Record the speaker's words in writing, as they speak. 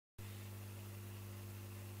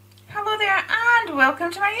Hello there and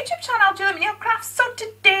welcome to my YouTube channel, Julie McNeil Crafts. So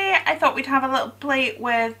today I thought we'd have a little play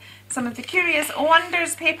with some of the Curious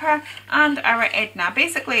Wonders paper and our Edna.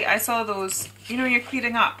 Basically I saw those, you know, you're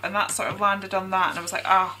clearing up and that sort of landed on that and I was like,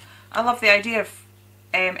 oh, I love the idea of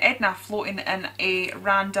Edna floating in a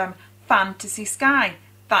random fantasy sky.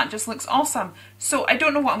 That just looks awesome. So I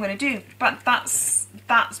don't know what I'm going to do, but that's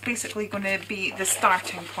basically going to be the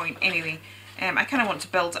starting point anyway. I kind of want to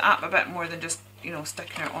build it up a bit more than just, you know,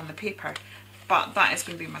 sticking it on the paper, but that is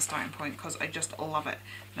going to be my starting point because I just love it.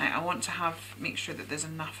 Now I want to make sure that there's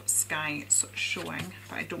enough sky showing,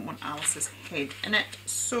 but I don't want Alice's head in it,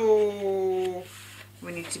 so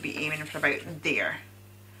we need to be aiming for about there,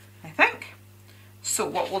 I think. So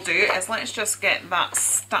what we'll do is let's just get that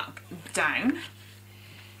stuck down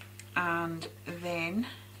and then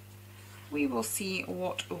we will see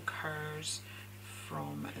what occurs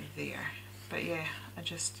from there. But yeah, it's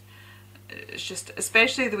just,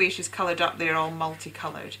 especially the way she's coloured up there, all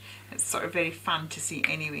multicoloured. It's sort of very fantasy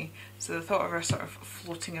anyway. So the thought of her sort of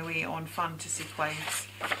floating away on fantasy clouds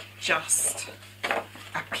just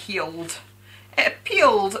appealed. It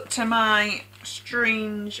appealed to my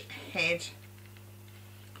strange head.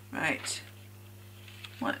 Right,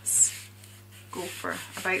 let's go for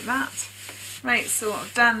about that. Right, so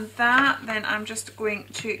I've done that, then I'm just going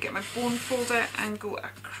to get my bone folder and go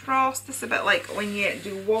across. This is a bit like when you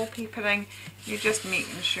do wallpapering, you're just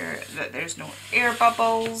making sure that there's no air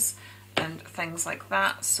bubbles and things like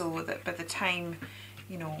that, so that by the time,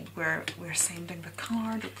 you know, we're sending the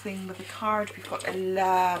card or playing with the card, we've got a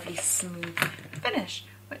lovely smooth finish,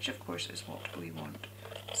 which of course is what we want.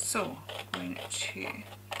 So I'm going to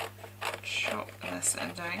chop this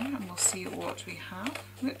down and we'll see what we have.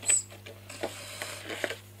 Whoops.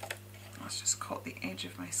 Let's just cut the edge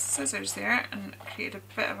of my scissors there and create a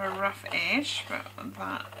bit of a rough edge, but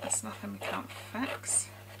that is nothing we can't fix.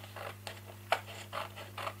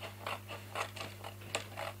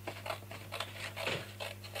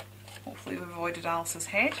 Hopefully we've avoided Alice's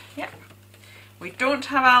head. Yep. We don't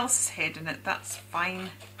have Alice's head in it, that's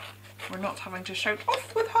fine. We're not having to shout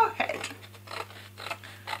off with her head.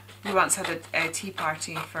 We once had a tea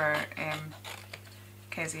party for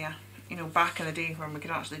Kezia. You know, back in the day when we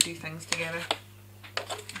could actually do things together.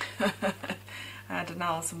 I had an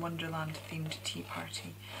Alice in Wonderland themed tea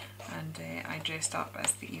party and I dressed up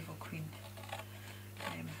as the evil queen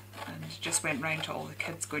and just went round to all the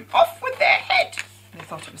kids going, off with their head! They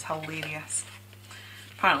thought it was hilarious.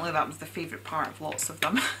 Apparently that was the favourite part of lots of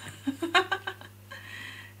them. I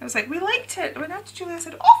was like, we liked it. When Auntie Julia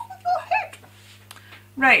said, off with your head!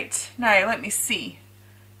 Right, now let me see.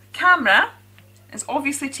 The camera is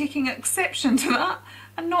obviously taking exception to that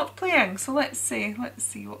and not playing. So let's see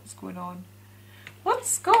what's going on.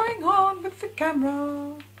 What's going on with the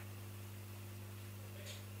camera?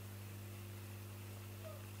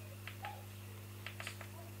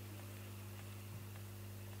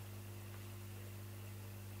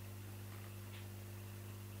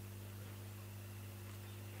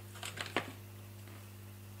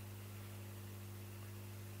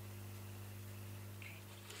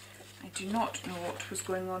 I do not know what was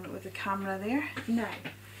going on with the camera there. Now,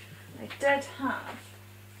 I did have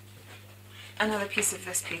another piece of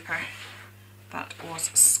this paper that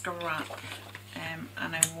was scrap and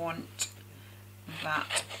I want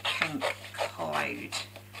that pink cloud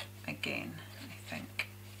again, I think.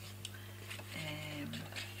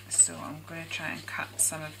 So I'm going to try and cut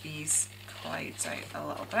some of these clouds out a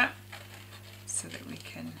little bit so that we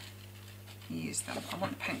can use them. I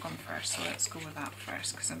want the pink one first, so let's go with that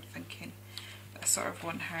first because I'm thinking I sort of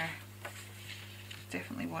want her,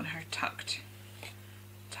 definitely want her tucked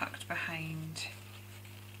behind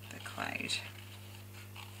the cloud.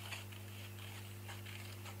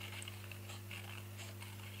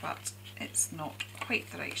 But it's not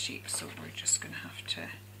quite the right shape, so we're just going to have to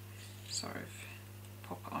sort of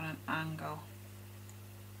pop it on an angle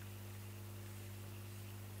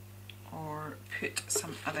or put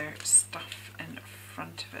some other stuff in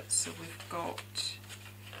front of it. So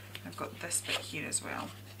I've got this bit here as well,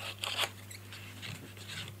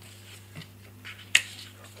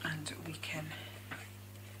 and we can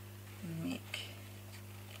make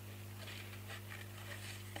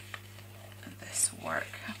this work.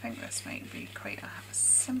 I think this might be quite a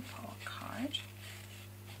simple card,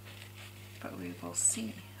 but we will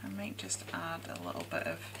see. I might just add a little bit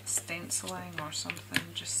of stenciling or something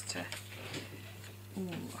just to,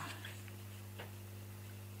 ooh,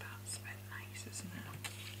 that's a bit nice, isn't it?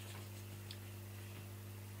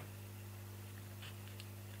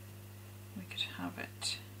 We could have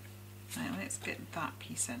it, right, let's get that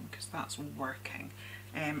piece in because that's working,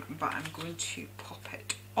 but I'm going to pop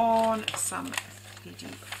it on some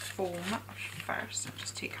 3D foam first. I'll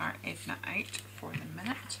just take our Edna out for the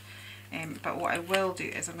minute. But what I will do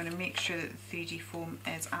is I'm going to make sure that the 3D foam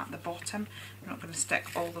is at the bottom. I'm not going to stick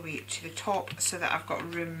all the way to the top so that I've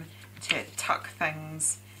got room to tuck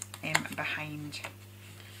things behind.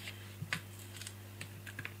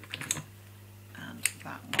 And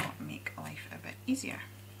that will make life a bit easier.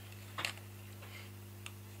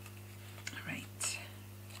 Right,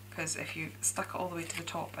 because if you stuck it all the way to the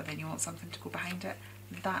top and then you want something to go behind it,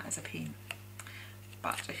 that is a pain.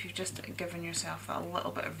 But if you've just given yourself a little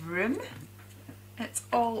bit of room, it's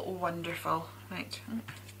all wonderful. Right, there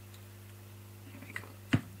we go.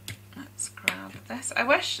 Let's grab this. I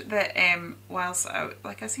wish that whilst I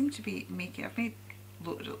seem to be making, I've made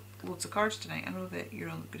loads of cards tonight. I know that you're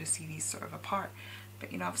only going to see these sort of apart,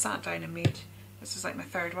 but you know, I've sat down and made, this is like my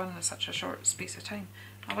third one in such a short space of time.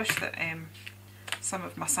 I wish that some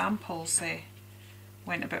of my samples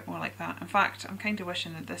went a bit more like that. In fact, I'm kind of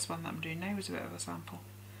wishing that this one that I'm doing now was a bit of a sample.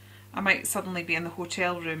 I might suddenly be in the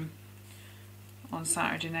hotel room on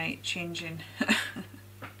Saturday night changing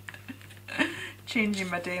changing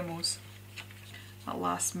my demos at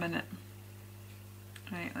last minute.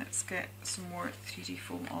 Right, let's get some more 3D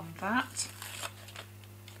foam on that.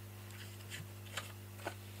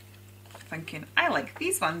 Thinking, I like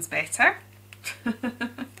these ones better.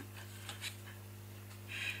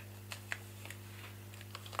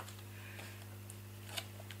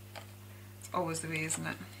 Always the way, isn't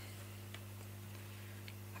it?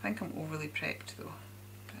 I think I'm overly prepped though,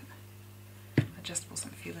 but I just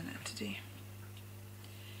wasn't feeling it today.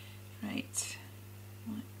 Right,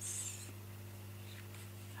 let's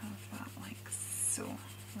have that like so.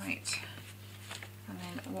 Right, and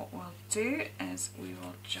then what we'll do is we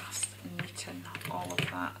will just neaten all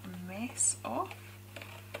of that mess off.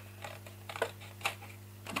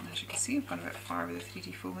 And as you can see, I've gone a bit far with the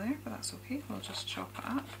 3D foam there, but that's okay, we'll just chop it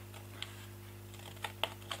up.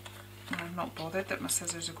 I'm not bothered that my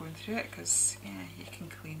scissors are going through it because, yeah, you can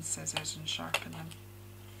clean scissors and sharpen them.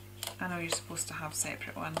 I know you're supposed to have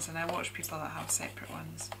separate ones, and I watch people that have separate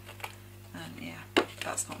ones, and yeah,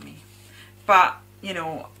 that's not me. But, you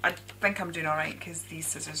know, I think I'm doing alright because these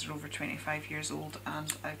scissors are over 25 years old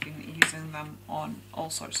and I've been using them on all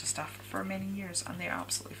sorts of stuff for many years and they're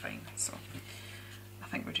absolutely fine. So, I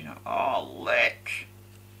think we're doing it. Oh, look!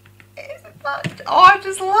 Isn't that... Oh, I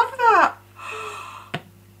just love that!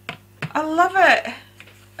 I love it.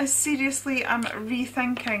 I'm seriously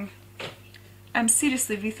rethinking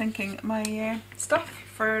my stuff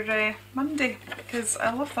for Monday because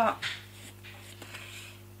I love that.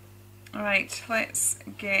 Alright, let's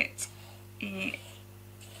get a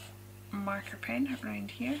marker pen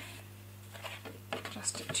around here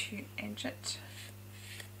just to edge it,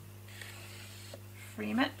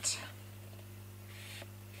 frame it.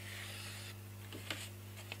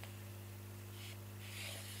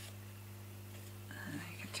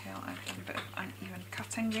 I've done a bit of uneven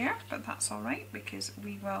cutting there, but that's alright because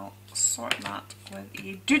we will sort that with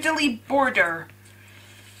a doodly border.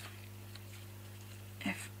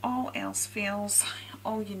 If all else fails,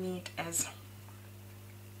 all you need is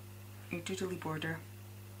a doodly border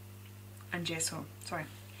and gesso. Sorry,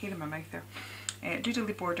 hair in my mouth there.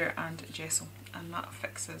 Doodly border and gesso, and that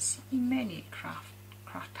fixes many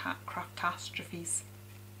craftatrophes.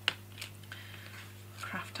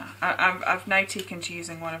 I've now taken to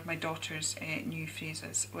using one of my daughter's new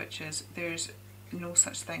phrases, which is, there's no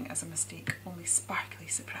such thing as a mistake, only sparkly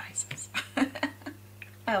surprises.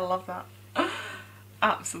 I love that.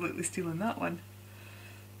 Absolutely stealing that one.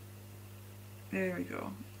 There we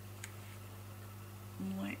go.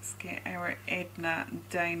 Let's get our Edna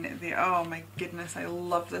down there. Oh my goodness, I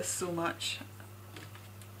love this so much.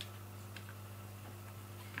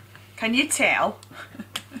 Can you tell?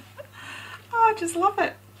 Oh, I just love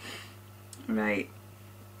it. Right,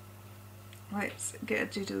 let's get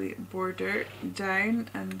a doodly border down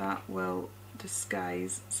and that will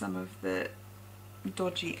disguise some of the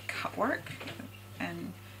dodgy cut work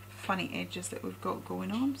and funny edges that we've got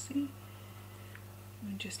going on, see?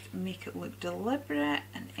 And just make it look deliberate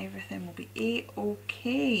and everything will be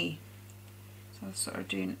a-okay. So I'm sort of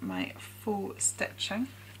doing my faux stitching.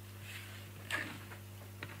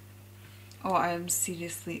 Oh, I am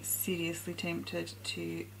seriously tempted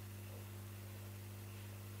to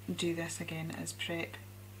do this again as prep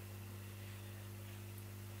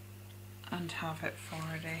and have it for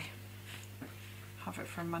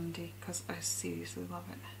Monday because I seriously love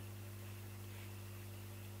it.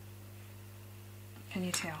 Can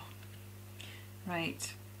you tell?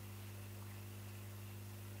 Right.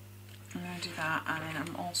 I'm going to do that, and then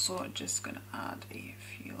I'm also just going to add a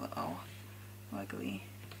few little wiggly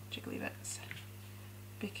jiggly bits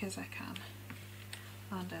because I can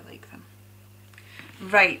and I like them.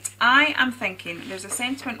 Right, I am thinking there's a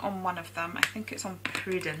sentiment on one of them, I think it's on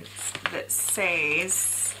Prudence, that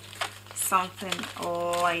says something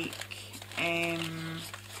like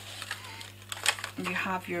you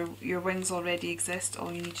have your wings already exist,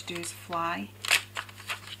 all you need to do is fly,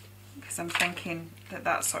 because I'm thinking that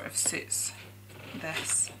that sort of suits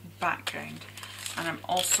this background. And I'm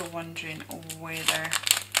also wondering whether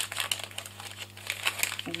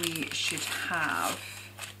we should have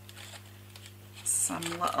some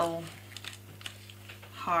little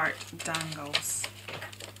heart dangles,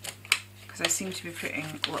 because I seem to be putting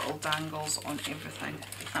little dangles on everything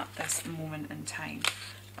at this moment in time.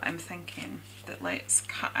 But I'm thinking that let's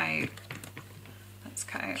cut out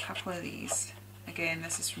a couple of these. Again,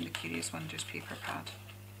 this is from the Curious Wonders paper pad.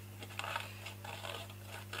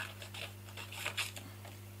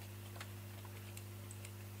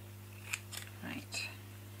 Right.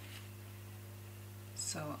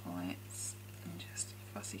 So let's just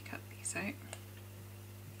fussy cut these out.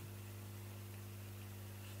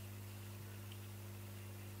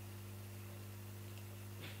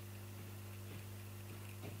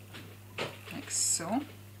 Like so. And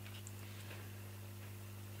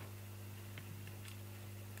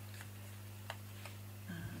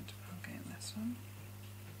I'll get this one.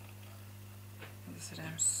 As I said,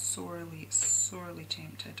 I'm sorely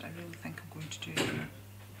tempted. I really think I'm going to do it.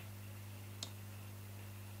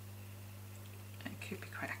 It could be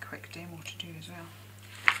quite a quick demo to do as well,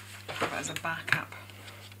 but as a backup.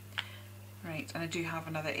 Right, and I do have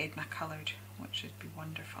another Edna coloured, which would be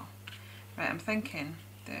wonderful. Right, I'm thinking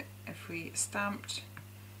that if we stamped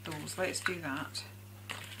those, let's do that,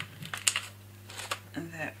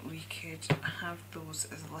 and that we could have those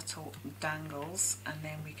as little dangles, and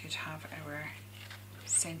then we could have our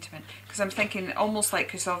sentiment, because I'm thinking almost like,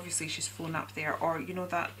 because obviously she's flown up there, or you know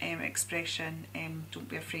that expression, don't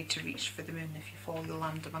be afraid to reach for the moon, if you fall you'll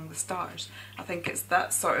land among the stars. I think it's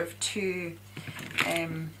that sort of two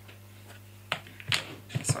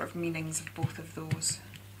sort of meanings of both of those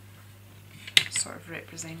sort of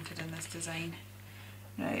represented in this design.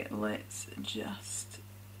 Right, let's just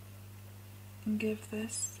give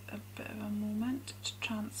this a bit of a moment to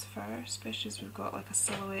transfer, especially as we've got like a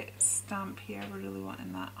silhouette stamp here. We're really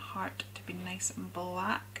wanting that heart to be nice and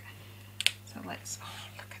black. So let's, oh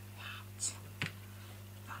look at that.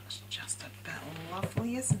 That's just a bit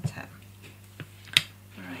lovely, isn't it?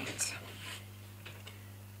 Right.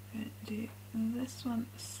 I'm going to do this one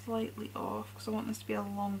slightly off because I want this to be a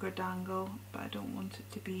longer dangle, but I don't want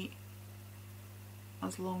it to be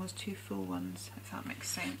as long as two full ones, if that makes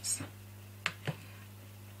sense.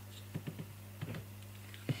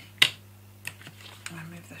 I'll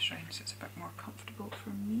move this round so it's a bit more comfortable for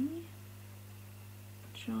me.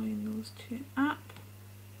 Join those two up.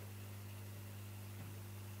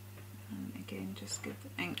 And again, just give the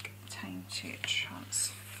ink time to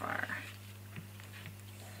transfer.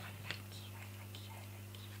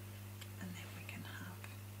 And then we can have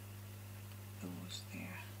those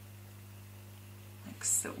there, like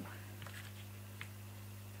so.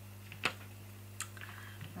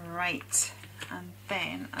 Right, and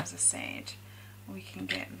then, as I said, we can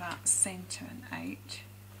get that sentiment out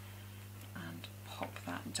and pop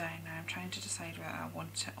that down. Now I'm trying to decide whether I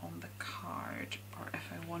want it on the card or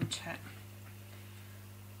if I want it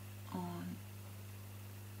on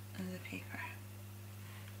the paper.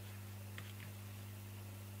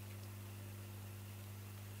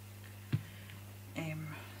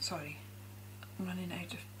 Sorry, I'm running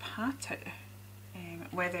out of pat out.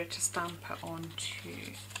 Whether to stamp it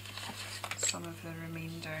onto some of the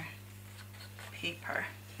remainder paper.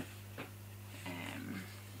 I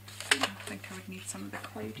think I would need some of the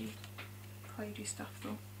cloudy stuff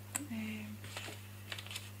though.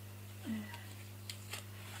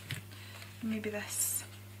 Maybe this.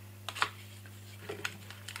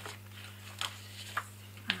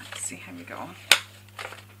 Let's see how we go.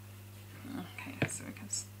 Okay, so we can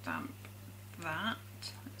stamp that.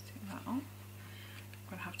 Let's take that off.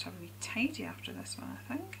 I'm going to have a wee tidy after this one,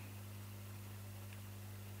 I think.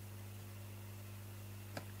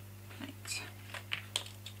 Right.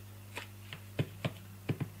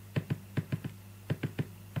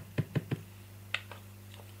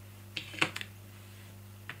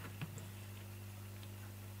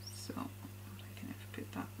 So I'm thinking if I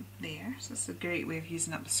put that there, so it's a great way of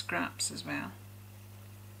using up the scraps as well.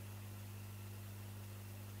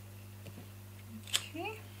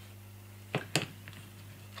 Okay.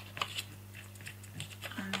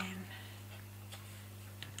 And then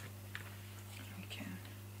we can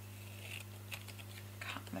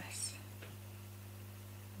cut this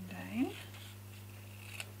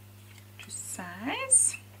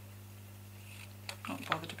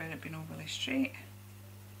without it being overly straight.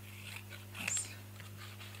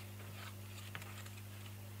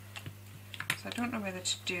 So I don't know whether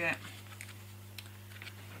to do it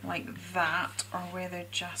like that or whether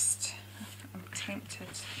just, I'm tempted,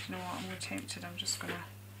 you know what, I'm more tempted, I'm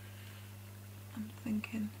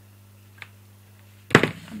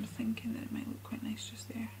thinking that it might look quite nice just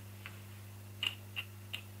there.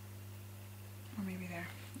 Or maybe there.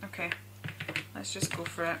 Okay, let's just go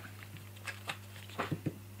for it.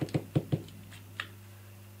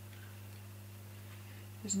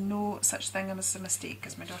 There's no such thing as a mistake,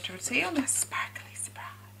 as my daughter would say, on a sparkly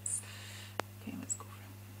surprise. Okay, let's go for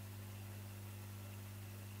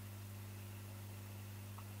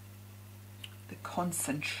it. The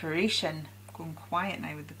concentration. I'm going quiet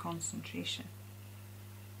now with the concentration.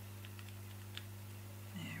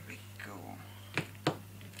 There we go.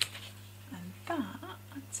 And that,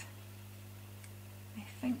 I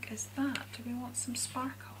think, is that. Do we want some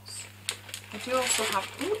sparkles? I do also have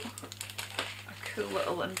a cool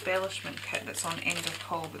little embellishment kit that's on end of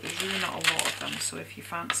haul, but there's really not a lot of them, so if you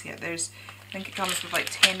fancy it, I think it comes with like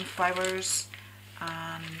 10 flowers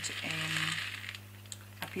and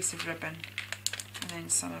a piece of ribbon, and then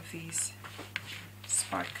some of these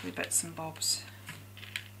sparkly bits and bobs.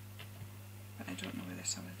 But I don't know whether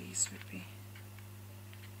some of these would be.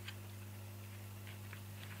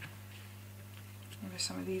 Maybe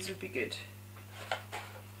some of these would be good.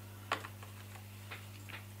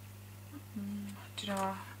 Do you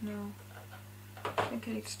know? No. I think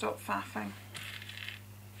I need to stop faffing.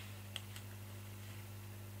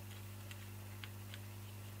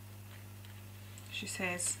 She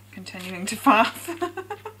says, continuing to faff.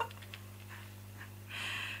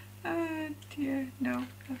 Oh dear, no.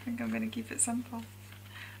 I think I'm going to keep it simple.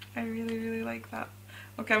 I really, really like that.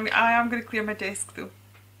 Okay, I am going to clear my desk though.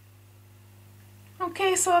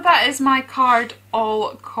 Okay, so that is my card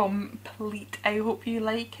all complete. I hope you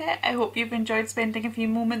like it. I hope you've enjoyed spending a few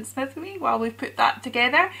moments with me while we put that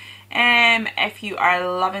together. If you are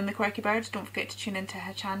loving the Quirky Birds, don't forget to tune into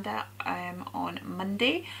Hochanda on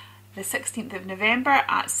Monday, the 16th of November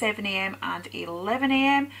at 7 AM and 11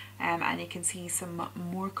 AM, and you can see some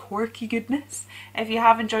more quirky goodness. If you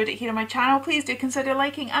have enjoyed it here on my channel, please do consider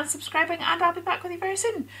liking and subscribing, and I'll be back with you very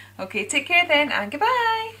soon. Okay, take care then, and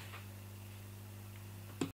goodbye!